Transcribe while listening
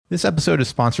This episode is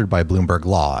sponsored by Bloomberg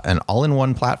Law, an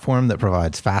all-in-one platform that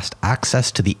provides fast access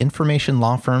to the information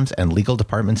law firms and legal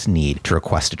departments need. To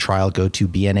request a trial, go to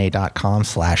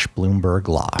bna.com/Bloomberg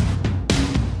Law.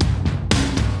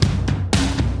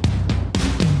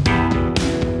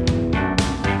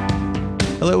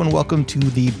 Hello and welcome to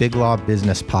the Big Law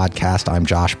Business Podcast. I'm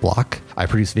Josh Block. I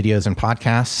produce videos and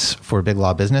podcasts for Big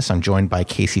Law Business. I'm joined by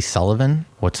Casey Sullivan.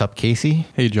 What's up, Casey?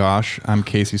 Hey, Josh. I'm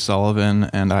Casey Sullivan,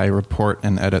 and I report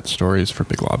and edit stories for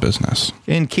Big Law Business.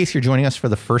 In case you're joining us for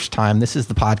the first time, this is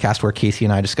the podcast where Casey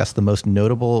and I discuss the most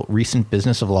notable recent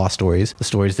business of law stories, the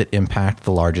stories that impact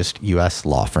the largest U.S.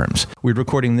 law firms. We're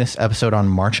recording this episode on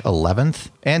March 11th,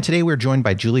 and today we're joined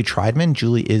by Julie Treidman.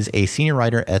 Julie is a senior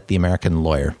writer at The American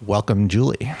Lawyer. Welcome,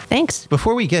 Julie. Thanks.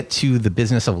 Before we get to the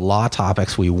business of law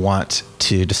topics we want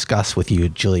to discuss with you,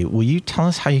 Julie, will you tell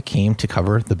us how you came to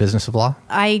cover the business of law?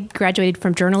 I graduated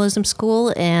from journalism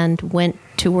school and went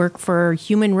to work for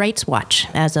Human Rights Watch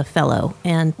as a fellow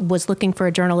and was looking for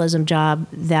a journalism job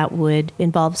that would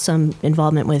involve some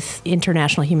involvement with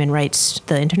international human rights,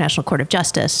 the International Court of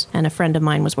Justice. And a friend of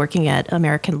mine was working at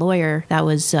American Lawyer. That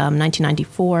was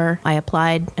 1994. I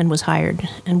applied and was hired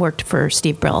and worked for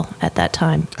Steve Brill at that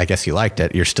time. I guess you liked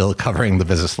it. You're still covering the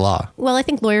business of law. Well, I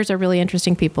think lawyers are really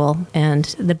interesting people, and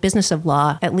the business of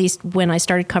law, at least when I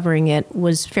started covering it,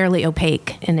 was fairly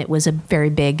opaque, and it was a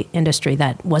very big industry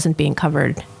that wasn't being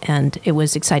covered. And it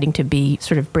was exciting to be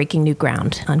sort of breaking new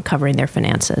ground on covering their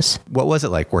finances. What was it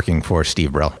like working for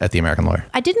Steve Brill at The American Lawyer?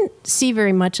 I didn't see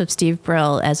very much of Steve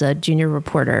Brill as a junior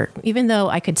reporter, even though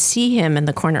I could see him in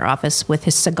the corner office with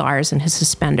his cigars and his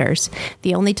suspenders.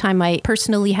 The only time I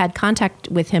personally had contact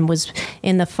with him was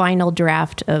in the final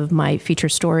draft of my feature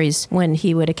stories, when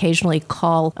he would occasionally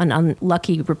call an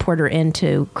unlucky reporter in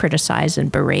to criticize and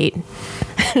berate.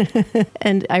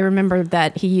 And I remember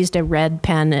that he used a red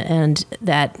pen, and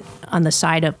that on the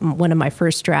side of one of my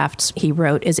first drafts, he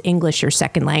wrote, "Is English your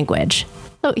second language?"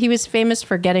 So he was famous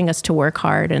for getting us to work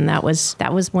hard, and that was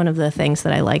one of the things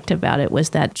that I liked about it, was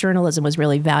that journalism was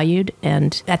really valued.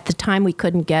 And at the time, we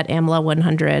couldn't get AmLaw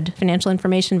 100 financial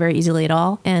information very easily at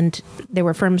all. And there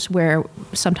were firms where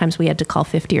sometimes we had to call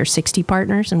 50 or 60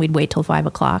 partners, and we'd wait till 5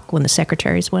 o'clock when the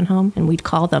secretaries went home, and we'd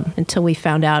call them until we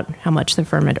found out how much the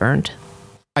firm had earned.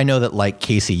 I know that, like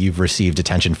Casey, you've received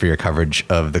attention for your coverage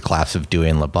of the collapse of Dewey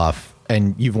and LaBeouf,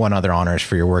 and you've won other honors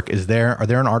for your work. Are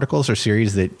there articles or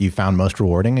series that you found most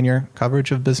rewarding in your coverage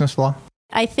of business law?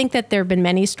 I think that there have been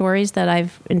many stories that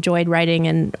I've enjoyed writing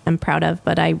and I'm proud of,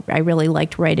 but I really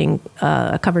liked writing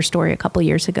a cover story a couple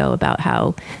years ago about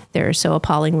how there are so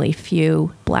appallingly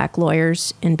few Black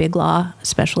lawyers in big law,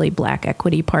 especially Black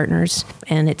equity partners,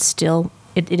 and it's still...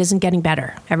 It isn't getting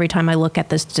better. Every time I look at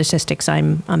the statistics,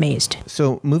 I'm amazed.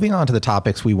 So moving on to the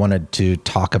topics we wanted to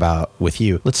talk about with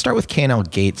you, let's start with K&L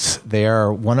Gates. They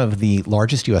are one of the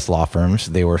largest U.S. law firms.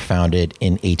 They were founded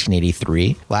in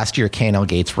 1883. Last year, K&L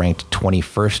Gates ranked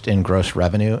 21st in gross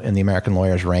revenue in the American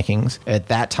Lawyers rankings. At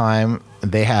that time,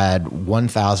 they had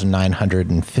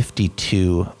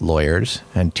 1,952 lawyers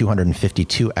and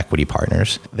 252 equity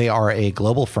partners. They are a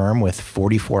global firm with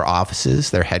 44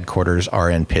 offices. Their headquarters are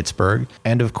in Pittsburgh.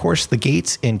 And of course, the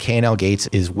Gates in K&L Gates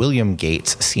is William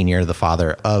Gates, Sr., the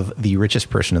father of the richest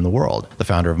person in the world, the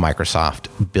founder of Microsoft,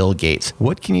 Bill Gates.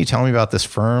 What can you tell me about this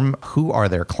firm? Who are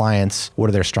their clients? What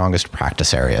are their strongest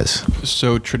practice areas?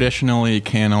 So traditionally,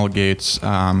 K&L Gates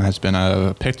has been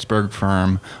a Pittsburgh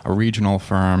firm, a regional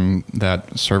firm that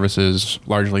services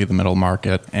largely the middle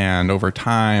market. And over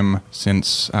time,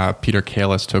 since Peter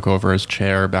Kalis took over as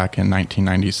chair back in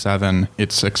 1997,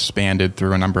 it's expanded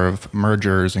through a number of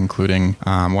mergers, including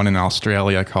one in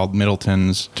Australia called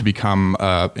Middleton's, to become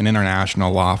an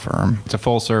international law firm. It's a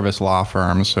full-service law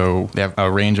firm, so they have a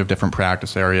range of different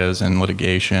practice areas in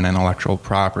litigation, intellectual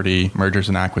property, mergers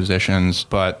and acquisitions,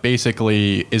 but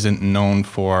basically isn't known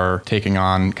for taking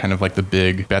on kind of like the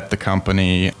big bet the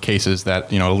company cases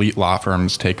that, elite law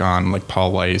firms take on, like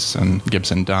Paul Weiss and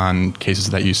Gibson Dunn, cases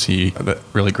that you see that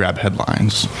really grab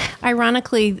headlines.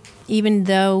 Ironically, even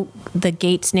though the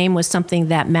Gates name was something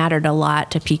that mattered a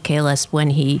lot to Pete Kalis when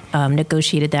he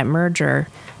negotiated that merger,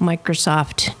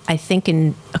 Microsoft, I think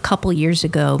in a couple years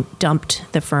ago, dumped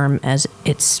the firm as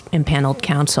its impaneled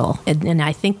counsel. And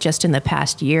I think just in the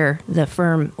past year, the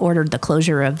firm ordered the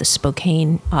closure of the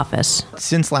Spokane office.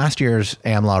 Since last year's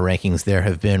AmLaw rankings, there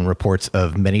have been reports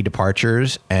of many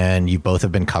departures, and you both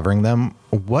have been covering them.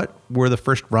 What were the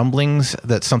first rumblings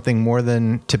that something more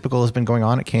than typical has been going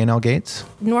on at K&L Gates?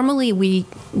 Normally, we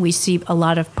see a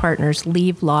lot of partners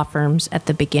leave law firms at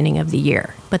the beginning of the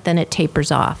year, but then it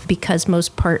tapers off because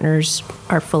most partners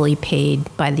are fully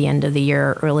paid by the end of the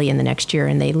year or early in the next year,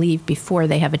 and they leave before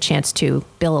they have a chance to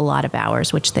bill a lot of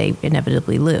hours, which they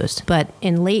inevitably lose. But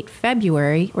in late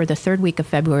February, or the third week of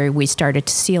February, we started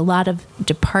to see a lot of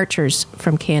departures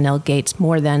from K&L Gates,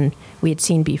 more than we had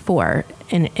seen before,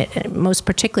 and most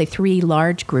particularly 3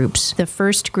 large groups. The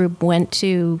first group went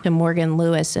to Morgan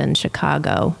Lewis in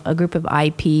Chicago, a group of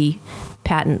IP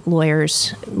patent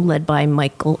lawyers led by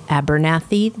Michael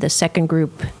Abernathy. The second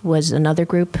group was another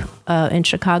group in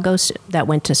Chicago that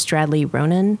went to Stradley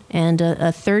Ronan. And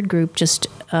a third group, just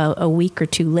a week or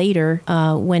two later,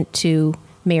 went to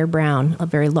Mayer Brown, a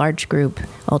very large group,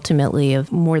 ultimately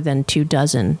of more than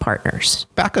 24 partners.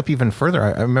 Back up even further.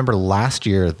 I remember last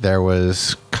year there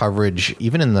was coverage,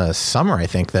 even in the summer, I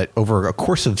think, that over a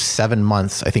course of 7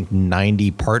 months, I think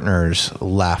 90 partners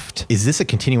left. Is this a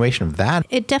continuation of that?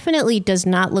 It definitely does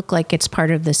not look like it's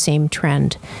part of the same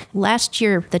trend. Last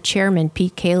year, the chairman,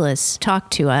 Pete Kalis,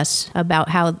 talked to us about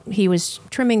how he was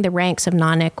trimming the ranks of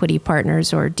non-equity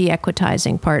partners or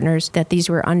de-equitizing partners, that these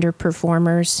were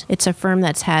underperformers. It's a firm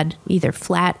that's had either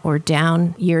flat or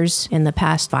down years in the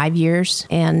past 5 years.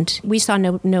 And we saw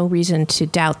no reason to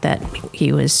doubt that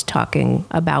he was talking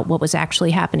about what was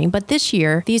actually happening. But this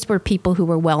year, these were people who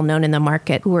were well known in the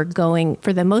market, who were going,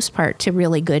 for the most part, to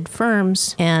really good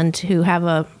firms and who have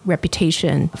a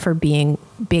reputation for being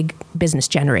big business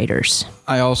generators.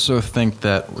 I also think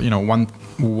that,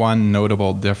 one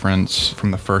notable difference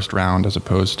from the first round as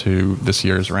opposed to this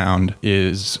year's round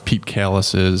is Pete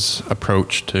Kalis's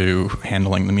approach to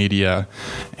handling the media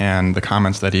and the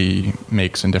comments that he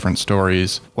makes in different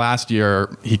stories. Last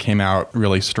year, he came out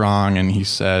really strong and he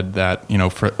said that,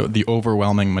 for the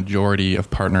overwhelming majority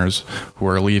of partners who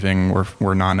are leaving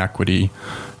were non-equity.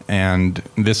 And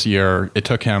this year, it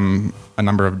took him a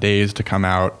number of days to come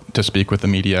out to speak with the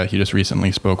media. He just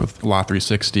recently spoke with Law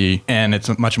 360, and it's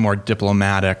a much more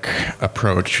diplomatic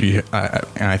approach. And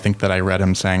I think that I read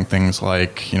him saying things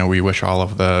like, we wish all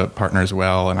of the partners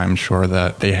well, and I'm sure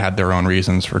that they had their own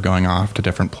reasons for going off to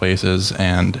different places.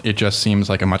 And it just seems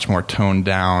like a much more toned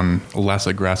down, less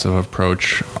aggressive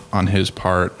approach on his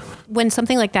part. When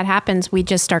something like that happens, we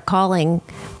just start calling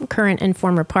current and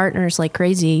former partners like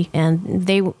crazy. And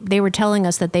they were telling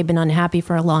us that they've been unhappy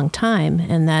for a long time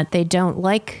and that they don't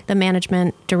like the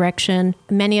management direction.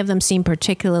 Many of them seem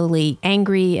particularly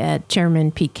angry at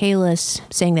Chairman Pete Kalis,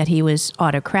 saying that he was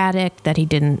autocratic, that he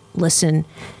didn't listen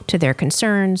to their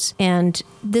concerns. And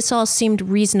this all seemed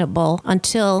reasonable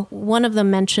until one of them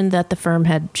mentioned that the firm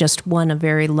had just won a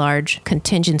very large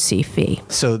contingency fee.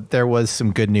 So there was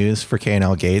some good news for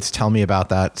K&L Gates. Tell me about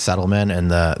that settlement and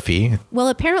the fee. Well,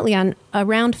 apparently on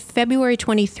around February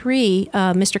 23,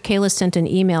 Mr. Kalis sent an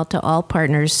email to all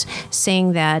partners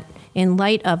saying that in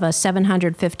light of a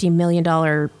 $750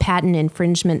 million patent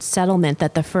infringement settlement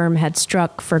that the firm had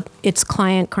struck for its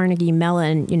client, Carnegie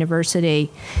Mellon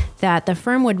University, that the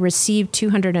firm would receive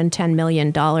 $210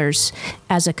 million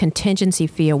as a contingency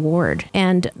fee award.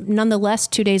 And nonetheless,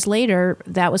 2 days later,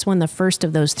 that was when the first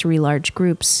of those 3 large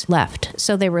groups left.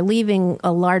 So they were leaving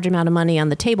a large amount of money on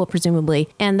the table, presumably.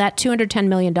 And that $210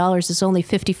 million is only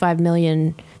 $55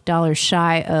 million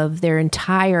shy of their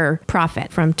entire profit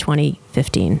from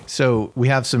 2015. So we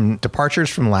have some departures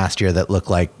from last year that look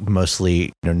like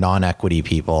mostly non-equity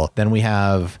people. Then we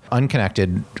have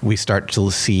unconnected. We start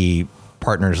to see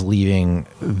partners leaving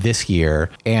this year.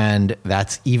 And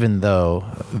that's even though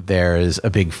there's a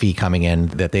big fee coming in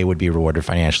that they would be rewarded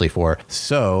financially for.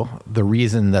 So the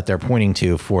reason that they're pointing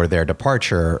to for their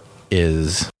departure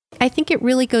is... I think it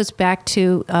really goes back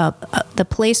to the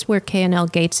place where K&L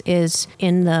Gates is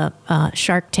in the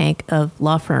shark tank of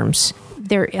law firms.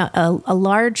 They're a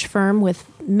large firm with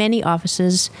many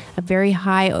offices, a very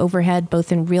high overhead,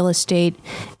 both in real estate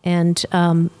and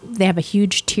they have a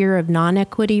huge tier of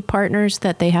non-equity partners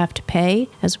that they have to pay,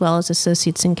 as well as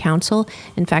associates and counsel.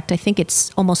 In fact, I think it's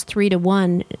almost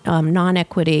 3-to-1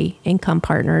 non-equity income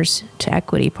partners to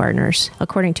equity partners,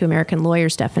 according to American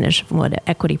Lawyers' definition of what an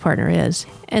equity partner is.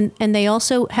 And they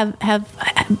also have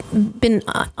been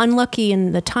unlucky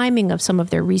in the timing of some of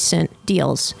their recent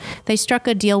deals. They struck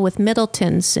a deal with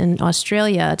Middleton's in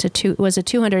Australia. It was a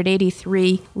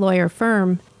 283 lawyer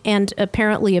firm, and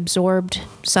apparently absorbed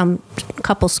some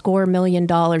couple score $1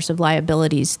 million of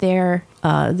liabilities there.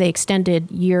 They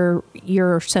extended year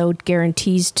or so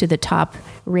guarantees to the top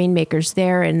rainmakers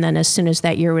there, and then as soon as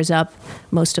that year was up,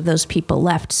 most of those people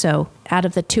left. So out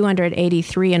of the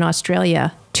 283 in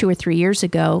Australia, 2 or 3 years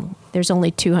ago. There's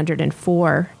only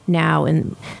 204 now.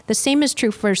 And the same is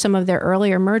true for some of their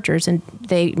earlier mergers. And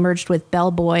they merged with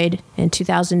Bell Boyd in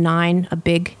 2009, a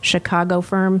big Chicago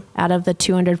firm. Out of the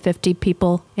 250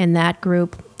 people in that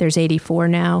group, there's 84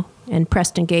 now. And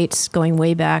Preston Gates, going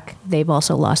way back, they've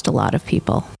also lost a lot of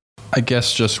people. I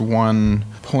guess just one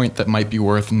point that might be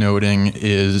worth noting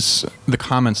is the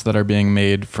comments that are being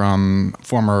made from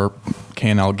former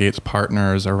K&L Gates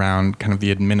partners around kind of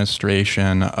the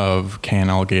administration of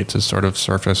K&L Gates has sort of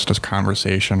surfaced as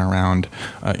conversation around,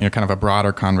 kind of a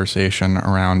broader conversation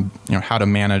around, how to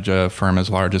manage a firm as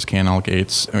large as K&L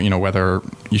Gates, whether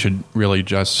you should really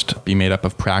just be made up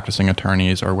of practicing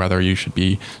attorneys or whether you should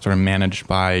be sort of managed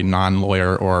by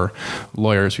non-lawyer or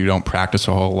lawyers who don't practice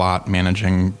a whole lot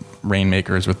managing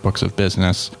rainmakers with books of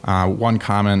business. One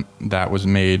comment that was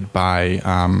made by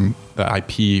the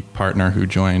IP partner who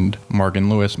joined Morgan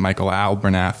Lewis, Michael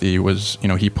Abernathy, was,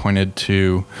 he pointed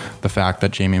to the fact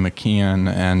that Jamie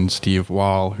McKeon and Steve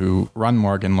Wall, who run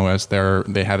Morgan Lewis,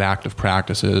 they have active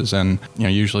practices. And,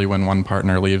 usually when one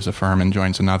partner leaves a firm and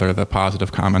joins another, the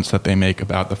positive comments that they make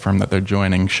about the firm that they're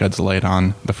joining sheds light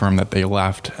on the firm that they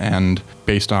left. And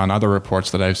based on other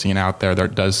reports that I've seen out there, there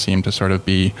does seem to sort of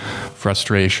be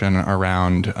frustration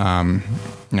around,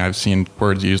 I've seen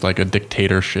words used like a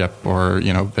dictatorship or,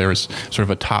 there's sort of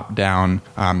a top-down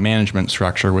management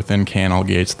structure within K&L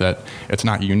Gates that it's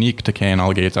not unique to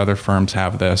K&L Gates. Other firms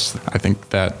have this. I think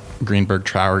that Greenberg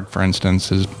Traurig, for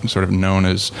instance, is sort of known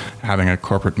as having a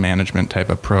corporate management type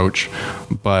approach.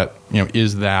 But,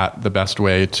 is that the best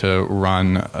way to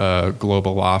run a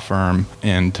global law firm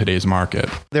in today's market?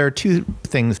 There are two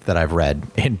things that I've read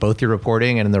in both your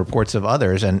reporting and in the reports of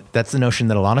others, and that's the notion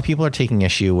that a lot of people are taking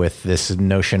issue with this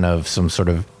notion of some sort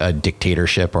of a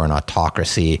dictatorship or an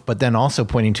autocracy, but then also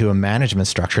pointing to a management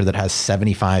structure that has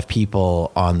 75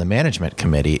 people on the management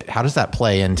committee. How does that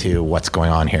play into what's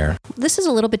going on here? This is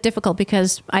a little bit difficult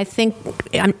because I think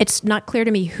it's not clear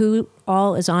to me who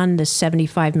all is on the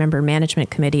 75-member management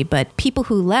committee, but people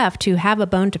who left, who have a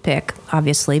bone to pick,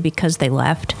 obviously, because they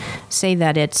left, say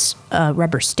that it's a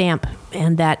rubber stamp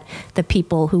and that the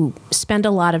people who spend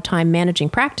a lot of time managing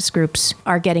practice groups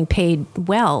are getting paid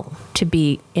well to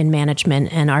be in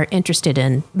management and are interested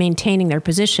in maintaining their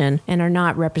position and are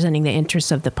not representing the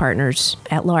interests of the partners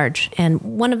at large. And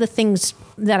one of the things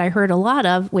that I heard a lot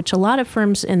of, which a lot of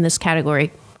firms in this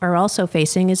category are also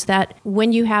facing, is that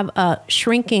when you have a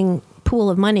shrinking pool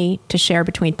of money to share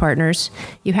between partners,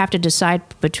 you have to decide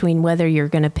between whether you're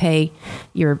going to pay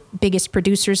your biggest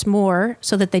producers more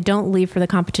so that they don't leave for the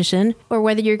competition, or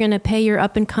whether you're going to pay your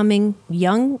up-and-coming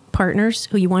young partners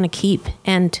who you want to keep.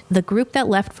 And the group that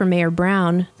left for Mayer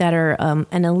Brown, that are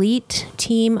an elite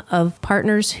team of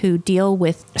partners who deal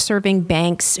with serving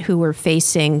banks who were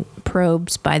facing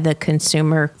probes by the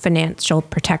Consumer Financial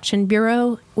Protection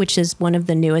Bureau, which is one of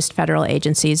the newest federal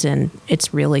agencies, and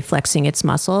it's really flexing its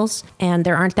muscles. And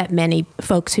there aren't that many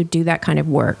folks who do that kind of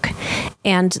work.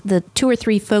 And the 2 or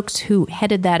 3 folks who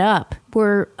headed that up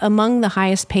were among the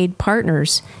highest paid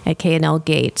partners at K&L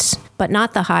Gates, but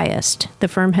not the highest. The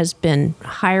firm has been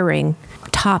hiring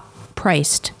top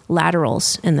priced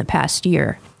laterals in the past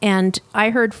year. And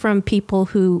I heard from people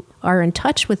who are in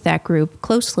touch with that group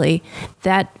closely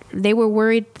that they were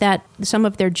worried that some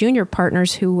of their junior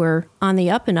partners who were on the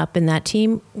up and up in that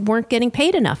team weren't getting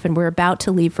paid enough and were about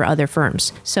to leave for other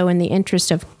firms. So in the interest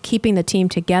of keeping the team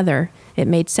together, it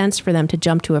made sense for them to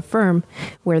jump to a firm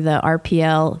where the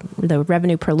RPL, the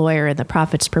revenue per lawyer, and the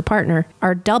profits per partner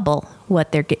are double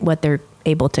what they're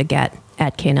able to get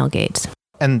at K&L Gates.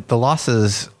 And the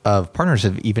losses of partners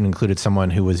have even included someone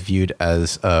who was viewed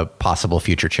as a possible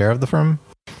future chair of the firm?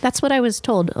 That's what I was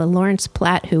told. Lawrence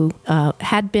Platt, who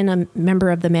had been a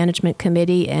member of the management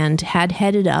committee and had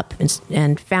headed up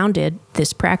and founded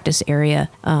this practice area,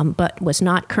 but was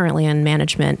not currently in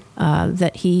management,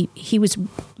 that he was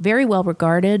very well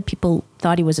regarded. People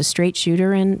thought he was a straight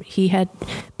shooter, and he had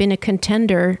been a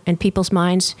contender in people's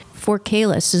minds for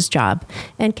Kalis' job.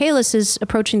 And Kalis is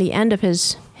approaching the end of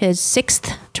his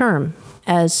 6th term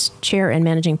as chair and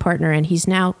managing partner, and he's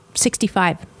now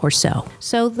 65 or so.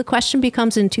 So the question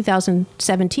becomes in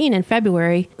 2017, in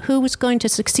February, who was going to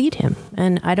succeed him?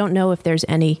 And I don't know if there's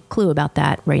any clue about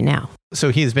that right now. So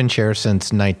he's been chair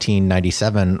since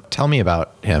 1997. Tell me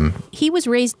about him. He was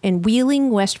raised in Wheeling,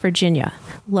 West Virginia,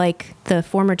 like the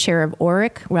former chair of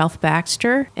ORIC, Ralph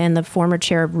Baxter, and the former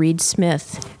chair of Reed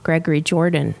Smith, Gregory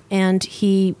Jordan. And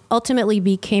he ultimately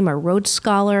became a Rhodes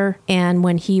Scholar. And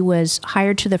when he was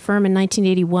hired to the firm in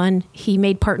 1981, he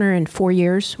made partner in 4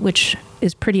 years, which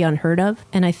is pretty unheard of.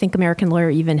 And I think American Lawyer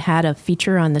even had a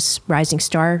feature on this rising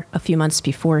star a few months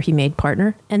before he made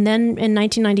partner. And then in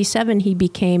 1997, he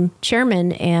became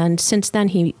chairman. And since then,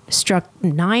 he struck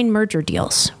 9 merger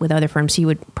deals with other firms. He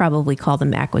would probably call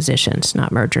them acquisitions,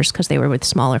 not mergers, because they were with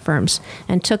smaller firms,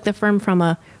 and took the firm from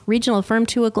a regional firm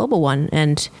to a global one,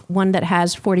 and one that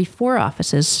has 44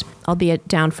 offices, albeit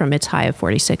down from its high of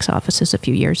 46 offices a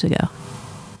few years ago.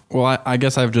 Well, I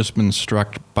guess I've just been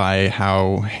struck by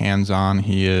how hands-on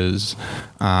he is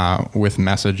with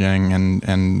messaging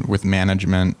and with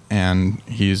management, and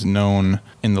he's known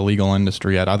in the legal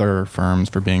industry at other firms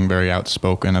for being very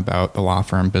outspoken about the law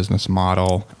firm business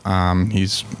model.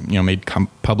 He's made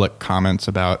public comments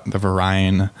about the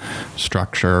Verian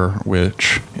structure,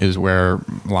 which is where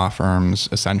law firms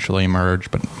essentially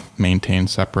merge but maintain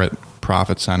separate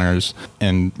profit centers,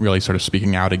 and really sort of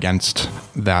speaking out against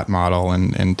that model,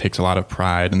 and takes a lot of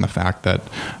pride in the fact that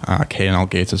K&L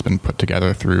Gates has been put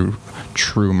together through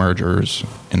true mergers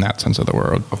in that sense of the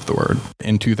word.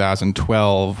 In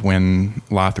 2012, when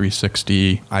Law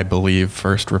 360, I believe,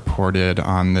 first reported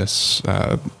on this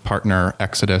partner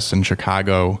exodus in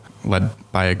Chicago, led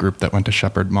by a group that went to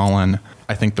Sheppard Mullin,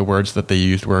 I think the words that they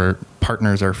used were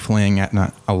partners are fleeing at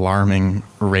an alarming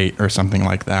rate or something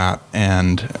like that.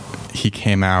 And he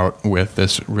came out with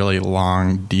this really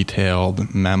long,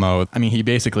 detailed memo. I mean, he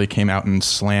basically came out and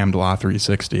slammed Law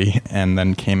 360 and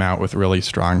then came out with really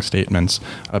strong statements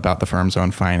about the firm's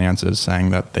own finances, saying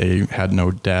that they had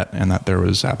no debt and that there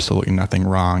was absolutely nothing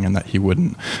wrong and that he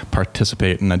wouldn't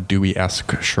participate in a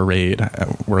Dewey-esque charade,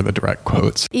 were the direct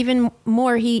quotes. Even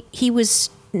more, he was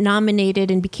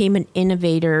nominated and became an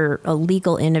innovator, a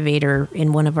legal innovator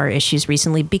in one of our issues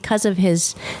recently because of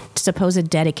his supposed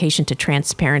dedication to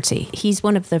transparency. He's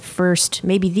one of the first,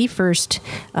 maybe the first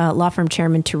law firm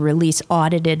chairman to release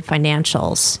audited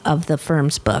financials of the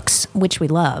firm's books, which we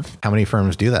love. How many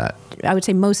firms do that? I would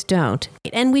say most don't.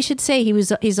 And we should say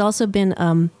he's also been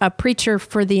a preacher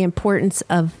for the importance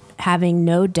of having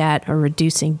no debt or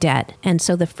reducing debt. And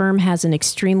so the firm has an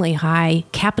extremely high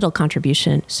capital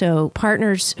contribution. So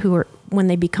partners who are, when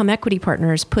they become equity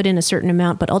partners, put in a certain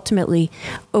amount, but ultimately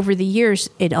over the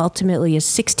years, it ultimately is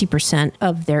 60%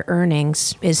 of their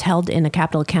earnings is held in a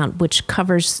capital account, which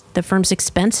covers the firm's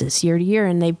expenses year to year.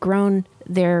 And they've grown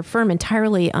their firm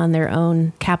entirely on their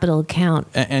own capital account.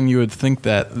 And you would think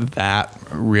that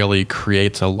really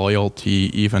creates a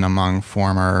loyalty even among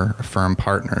former firm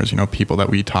partners, people that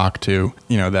we talk to,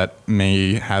 that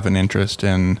may have an interest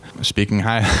in speaking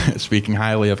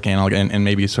highly of K&L and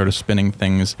maybe sort of spinning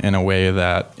things in a way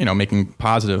that, making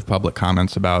positive public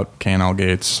comments about K&L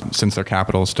Gates since their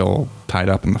capital is still tied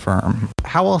up in the firm.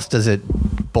 How else does it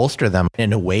bolster them?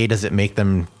 In a way, does it make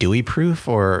them Dewey proof,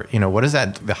 or, what is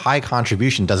that? The high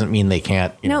contribution doesn't mean they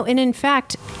can't. No, and in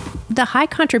fact, the high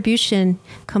contribution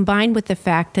combined with the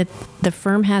fact that the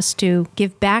firm has to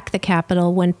give back the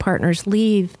capital when partners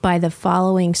leave by the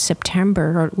following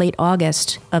September or late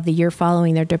August of the year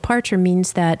following their departure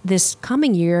means that this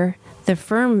coming year, the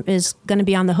firm is going to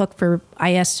be on the hook for,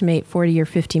 I estimate, $40 or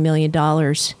 $50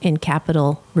 million in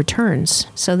capital returns.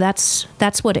 So that's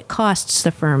what it costs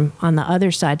the firm on the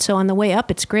other side. So on the way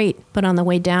up, it's great, but on the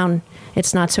way down,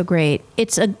 it's not so great.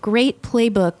 It's a great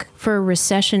playbook for a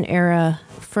recession era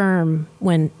firm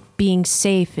when being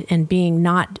safe and being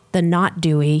not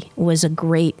Dewey was a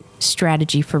great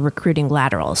strategy for recruiting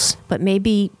laterals. But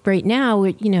maybe right now,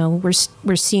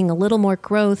 we're seeing a little more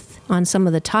growth on some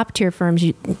of the top tier firms.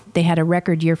 They had a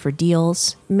record year for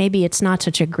deals. Maybe it's not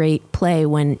such a great play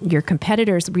when your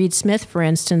competitors, Reed Smith, for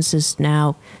instance, is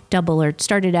now double or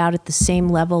started out at the same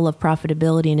level of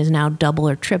profitability and is now double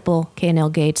or triple K&L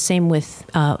Gates. Same with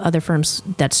other firms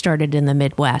that started in the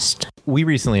Midwest. We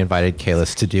recently invited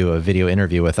Kalis to do a video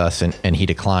interview with us, and he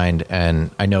declined.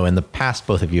 And I know in the past,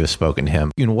 both of you have spoken to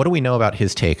him. What do we know about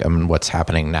his take on what's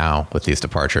happening now with these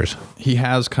departures? He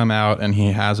has come out and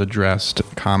he has addressed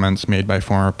comments made by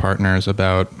former partners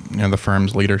about the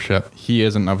firm's leadership. He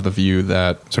isn't of the view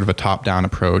that sort of a top-down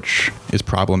approach is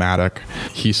problematic.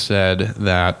 He said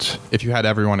that if you had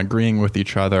everyone agreeing with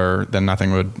each other, then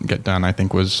nothing would get done, I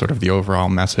think was sort of the overall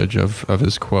message of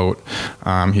his quote.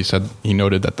 He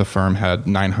noted that the firm had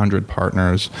 900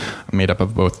 partners made up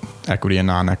of both equity and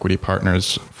non-equity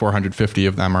partners. 450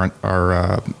 of them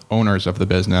are owners of the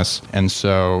business. And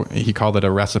so he called it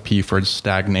a recipe for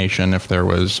stagnation if there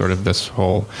was sort of this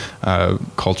whole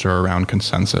culture around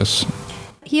consensus.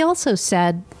 He also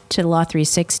said to Law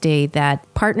 360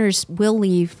 that partners will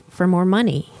leave for more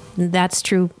money. That's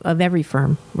true of every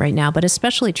firm right now, but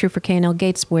especially true for K&L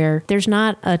Gates, where there's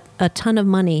not a ton of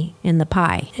money in the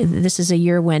pie. This is a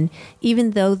year when,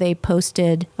 even though they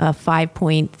posted a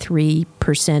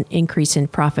 5.3% increase in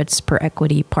profits per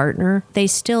equity partner, they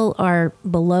still are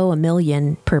below $1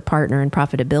 million per partner in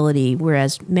profitability,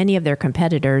 whereas many of their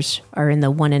competitors are in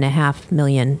the $1.5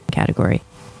 million category.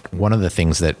 One of the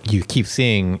things that you keep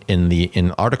seeing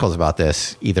in articles about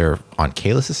this, either on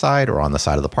Kalis' side or on the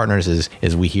side of the partners, is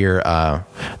we hear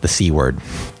the C word,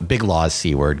 Big Law's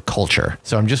C word, culture.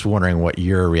 So I'm just wondering what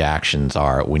your reactions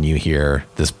are when you hear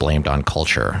this blamed on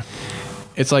culture.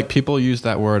 It's like people use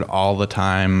that word all the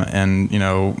time, and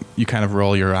you kind of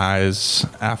roll your eyes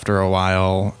after a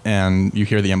while, and you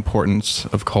hear the importance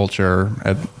of culture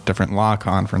at different law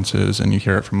conferences, and you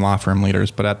hear it from law firm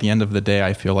leaders. But at the end of the day,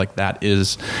 I feel like that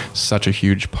is such a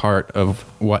huge part of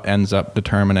what ends up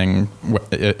determining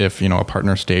if a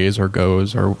partner stays or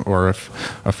goes, or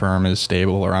if a firm is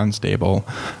stable or unstable.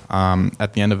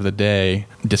 At the end of the day,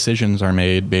 decisions are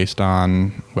made based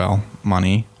on,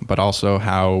 money, but also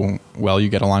how well you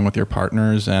get along with your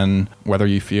partners and whether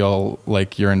you feel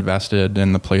like you're invested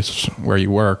in the place where you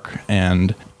work.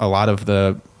 And a lot of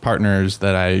the partners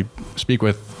that I speak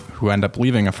with who end up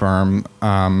leaving a firm,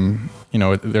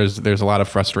 there's a lot of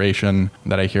frustration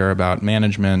that I hear about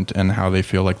management and how they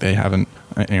feel like they haven't,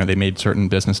 they made certain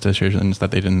business decisions that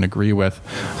they didn't agree with.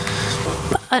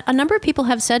 A number of people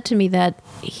have said to me that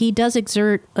he does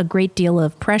exert a great deal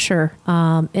of pressure,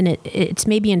 and it's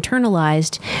maybe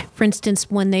internalized. For instance,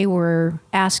 when they were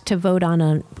asked to vote on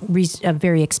a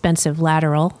very expensive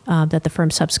lateral that the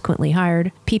firm subsequently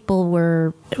hired, people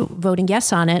were voting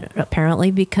yes on it,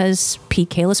 apparently because Pete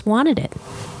Kalis wanted it.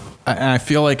 And I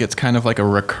feel like it's kind of like a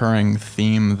recurring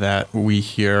theme that we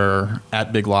hear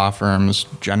at big law firms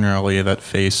generally that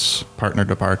face partner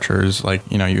departures. Like,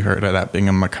 you heard it at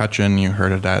Bingham McCutcheon, you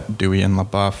heard it at Dewey and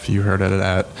LaBeouf, you heard it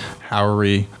at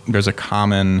Howry. There's a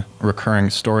common recurring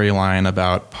storyline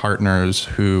about partners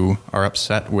who are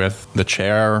upset with the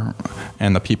chair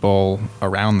and the people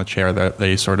around the chair that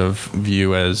they sort of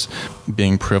view as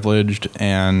being privileged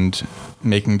and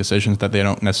making decisions that they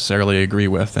don't necessarily agree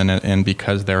with, and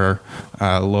because they're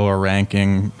lower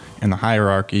ranking in the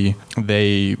hierarchy,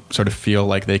 they sort of feel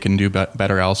like they can do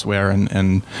better elsewhere,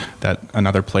 and that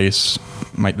another place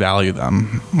might value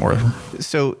them more.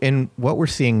 So in what we're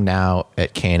seeing now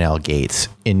at K&L Gates,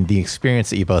 in the experience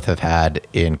that you both have had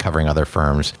in covering other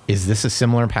firms, is this a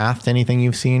similar path to anything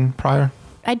you've seen prior?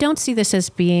 I don't see this as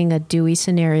being a Dewey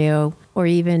scenario, or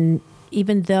even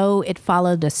though it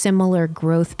followed a similar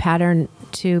growth pattern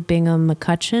to Bingham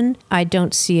McCutcheon, I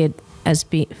don't see it as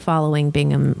following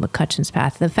Bingham McCutcheon's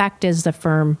path. The fact is the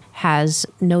firm has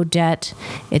no debt.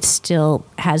 It still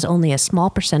has only a small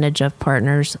percentage of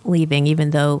partners leaving, even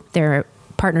though they're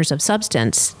partners of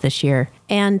substance this year.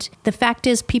 And the fact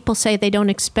is people say they don't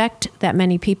expect that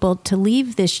many people to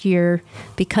leave this year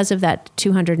because of that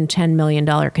 $210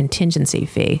 million contingency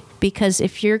fee. Because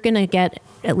if you're going to get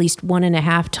at least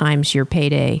 1.5 times your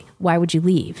payday, why would you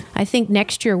leave? I think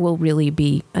next year will really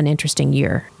be an interesting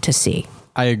year to see.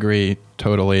 I agree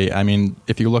totally. I mean,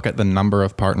 if you look at the number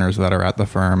of partners that are at the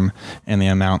firm and the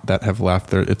amount that have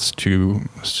left, it's too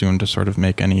soon to sort of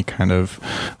make any kind of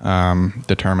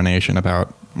determination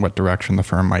about what direction the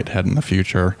firm might head in the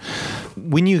future.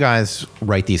 When you guys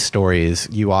write these stories,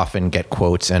 you often get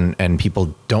quotes and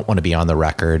people don't want to be on the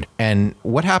record. And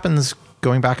what happens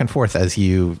going back and forth as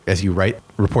you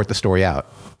report the story out?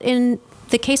 In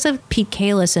the case of Pete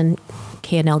Kalis and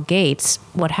K&L Gates,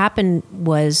 what happened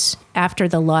was after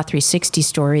the Law 360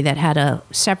 story that had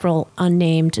several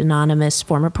unnamed anonymous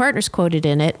former partners quoted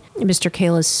in it, Mr.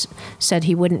 Kalis said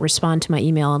he wouldn't respond to my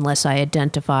email unless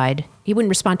he wouldn't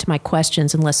respond to my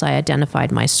questions unless I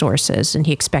identified my sources, and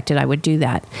he expected I would do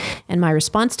that. And my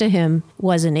response to him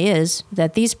was and is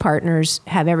that these partners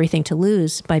have everything to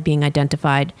lose by being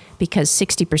identified, because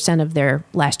 60% of their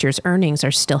last year's earnings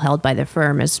are still held by the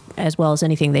firm, as well as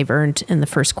anything they've earned in the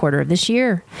first quarter of this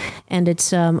year. And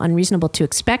it's unreasonable to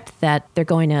expect that they're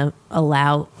going to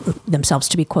allow themselves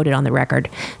to be quoted on the record.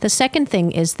 The second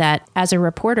thing is that as a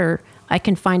reporter, I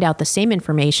can find out the same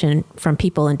information from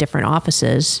people in different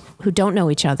offices who don't know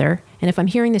each other. And if I'm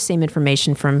hearing the same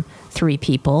information from 3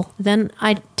 people, then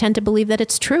I tend to believe that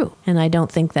it's true. And I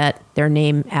don't think that their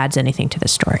name adds anything to the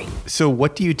story. So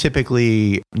what do you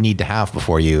typically need to have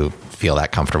before you feel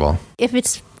that comfortable? If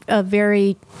it's a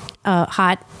very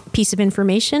hot piece of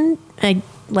information, I'd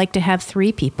like to have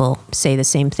 3 people say the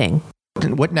same thing.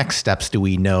 What next steps do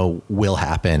we know will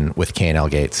happen with K&L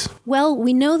Gates? Well,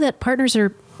 we know that partners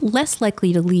are less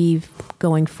likely to leave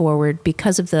going forward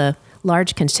because of the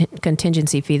large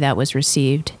contingency fee that was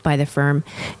received by the firm.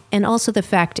 And also the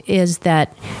fact is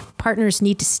that partners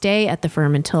need to stay at the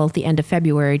firm until the end of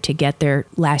February to get their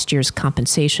last year's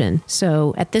compensation.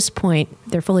 So at this point,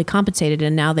 they're fully compensated,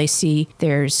 and now they see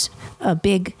there's a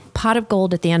big pot of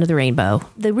gold at the end of the rainbow.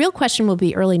 The real question will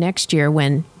be early next year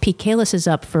when Pete Kalis is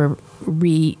up for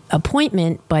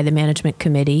reappointment by the management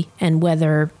committee, and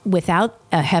whether, without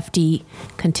a hefty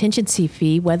contingency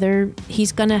fee, whether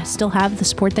he's going to still have the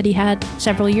support that he had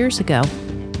several years ago.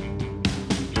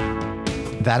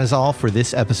 That is all for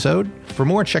this episode. For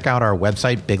more, check out our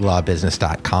website,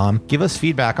 biglawbusiness.com. Give us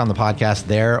feedback on the podcast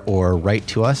there or write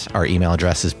to us. Our email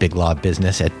address is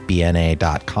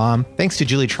biglawbusiness@bna.com. Thanks to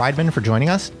Julie Treidman for joining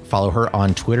us. Follow her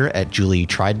on Twitter at Julie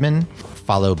Treidman.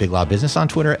 Follow Big Law Business on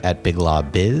Twitter at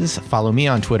BigLawBiz. Follow me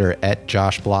on Twitter at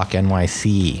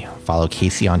JoshBlockNYC. Follow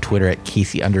Casey on Twitter at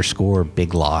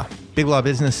Casey_BigLaw. Big Law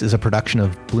Business is a production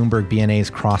of Bloomberg BNA's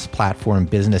cross-platform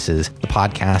businesses. The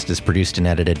podcast is produced and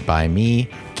edited by me.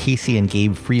 Casey and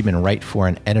Gabe Friedman write for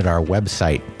and edit our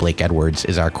website. Blake Edwards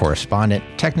is our correspondent.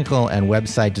 Technical and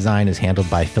website design is handled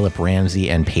by Philip Ramsey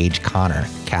and Paige Connor.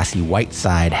 Cassie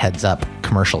Whiteside heads up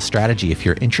commercial strategy. If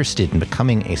you're interested in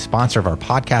becoming a sponsor of our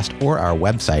podcast or our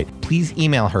website, please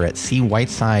email her at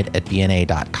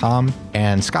cwhiteside@bna.com.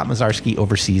 And Scott Mazarski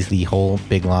oversees the whole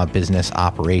Big Law Business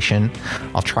operation.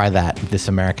 I'll try that This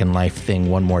American Life thing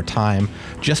one more time.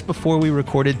 Just before we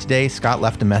recorded today, Scott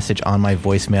left a message on my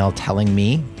voicemail telling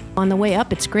me, on the way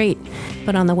up, it's great,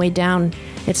 but on the way down,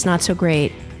 it's not so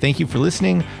great. Thank you for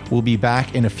listening. We'll be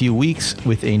back in a few weeks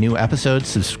with a new episode.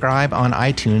 Subscribe on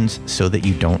iTunes so that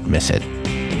you don't miss it.